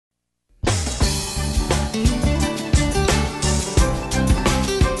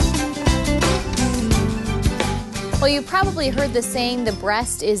Well, you probably heard the saying, the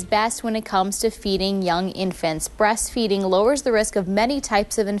breast is best when it comes to feeding young infants. Breastfeeding lowers the risk of many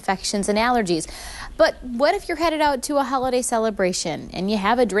types of infections and allergies. But what if you're headed out to a holiday celebration and you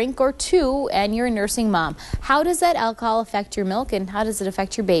have a drink or two and you're a nursing mom? How does that alcohol affect your milk and how does it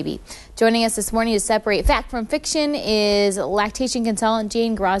affect your baby? Joining us this morning to separate fact from fiction is lactation consultant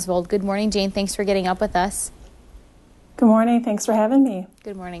Jane Grosvold. Good morning, Jane. Thanks for getting up with us. Good morning. Thanks for having me.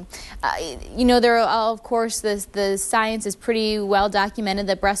 Good morning. There are, of course, the science is pretty well documented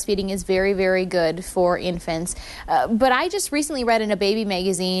that breastfeeding is very, very good for infants. But I just recently read in a baby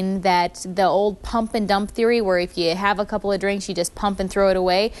magazine that the old pump and dump theory, where if you have a couple of drinks, you just pump and throw it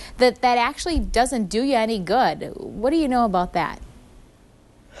away, that actually doesn't do you any good. What do you know about that?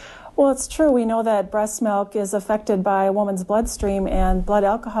 Well, it's true. We know that breast milk is affected by a woman's bloodstream, and blood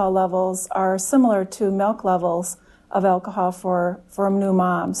alcohol levels are similar to milk levels of alcohol for a new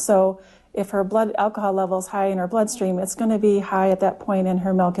mom. So if her blood alcohol level is high in her bloodstream, it's going to be high at that point in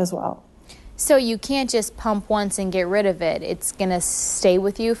her milk as well. So you can't just pump once and get rid of it. It's going to stay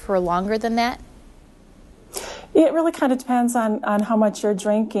with you for longer than that? It really kind of depends on how much you're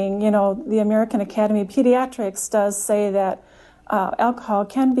drinking. You know, the American Academy of Pediatrics does say that alcohol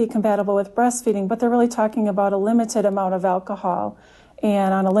can be compatible with breastfeeding, but they're really talking about a limited amount of alcohol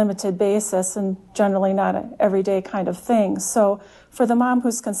and on a limited basis, and generally not an everyday kind of thing. So for the mom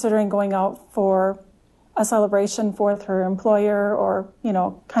who's considering going out for a celebration with her employer, or,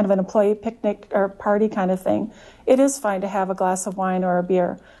 kind of an employee picnic or party kind of thing, it is fine to have a glass of wine or a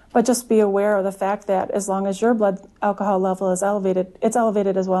beer. But just be aware of the fact that as long as your blood alcohol level is elevated, it's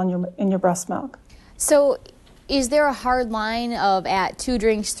elevated as well in your breast milk. So is there a hard line of at 2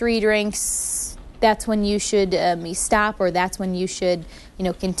 drinks, 3 drinks, that's when you should stop, or that's when you should,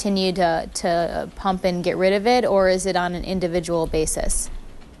 continue to pump and get rid of it, or is it on an individual basis?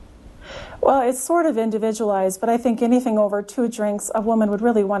 Well, it's sort of individualized, but I think anything over 2 drinks, a woman would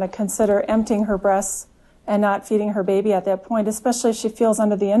really want to consider emptying her breasts and not feeding her baby at that point, especially if she feels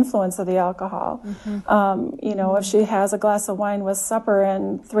under the influence of the alcohol. Mm-hmm. If she has a glass of wine with supper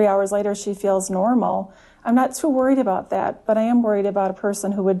and 3 hours later she feels normal, I'm not too worried about that, but I am worried about a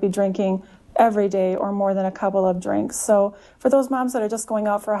person who would be drinking every day or more than a couple of drinks. So for those moms that are just going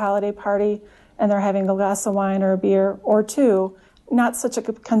out for a holiday party and they're having a glass of wine or a beer or 2, not such a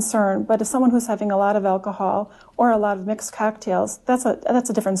concern. But if someone who's having a lot of alcohol or a lot of mixed cocktails, that's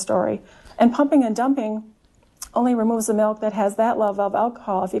a different story. And pumping and dumping only removes the milk that has that level of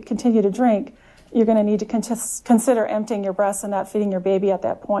alcohol. If you continue to drink, you're going to need to consider emptying your breasts and not feeding your baby at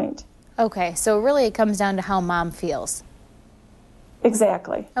that point. Okay, so really it comes down to how mom feels.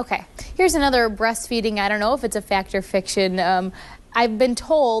 Exactly. Okay. Here's another breastfeeding. I don't know if it's a fact or fiction. I've been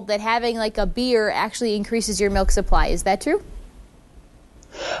told that having like a beer actually increases your milk supply. Is that true?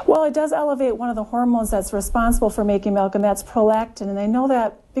 Well, it does elevate one of the hormones that's responsible for making milk, and that's prolactin. And I know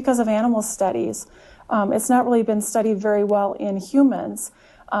that because of animal studies. It's not really been studied very well in humans,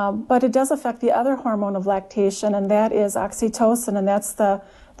 but it does affect the other hormone of lactation, and that is oxytocin, and that's the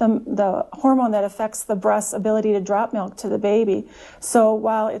hormone that affects the breast's ability to drop milk to the baby. So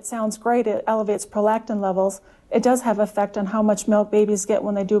while it sounds great, it elevates prolactin levels, it does have effect on how much milk babies get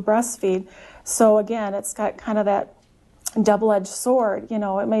when they do breastfeed. So again, it's got kind of that double-edged sword.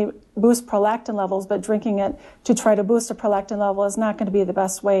 It may boost prolactin levels, but drinking it to try to boost a prolactin level is not going to be the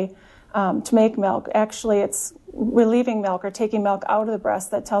best way to make milk. Actually, it's relieving milk or taking milk out of the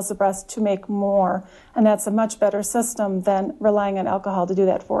breast that tells the breast to make more, and that's a much better system than relying on alcohol to do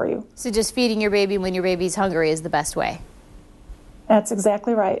that for you. So just feeding your baby when your baby's hungry is the best way? That's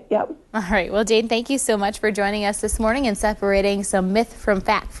exactly right, yep. All right, well, Jane, thank you so much for joining us this morning and separating some myth from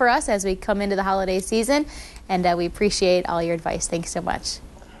fact for us as we come into the holiday season, and we appreciate all your advice. Thanks so much.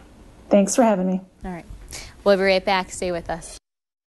 Thanks for having me. All right, we'll be right back. Stay with us.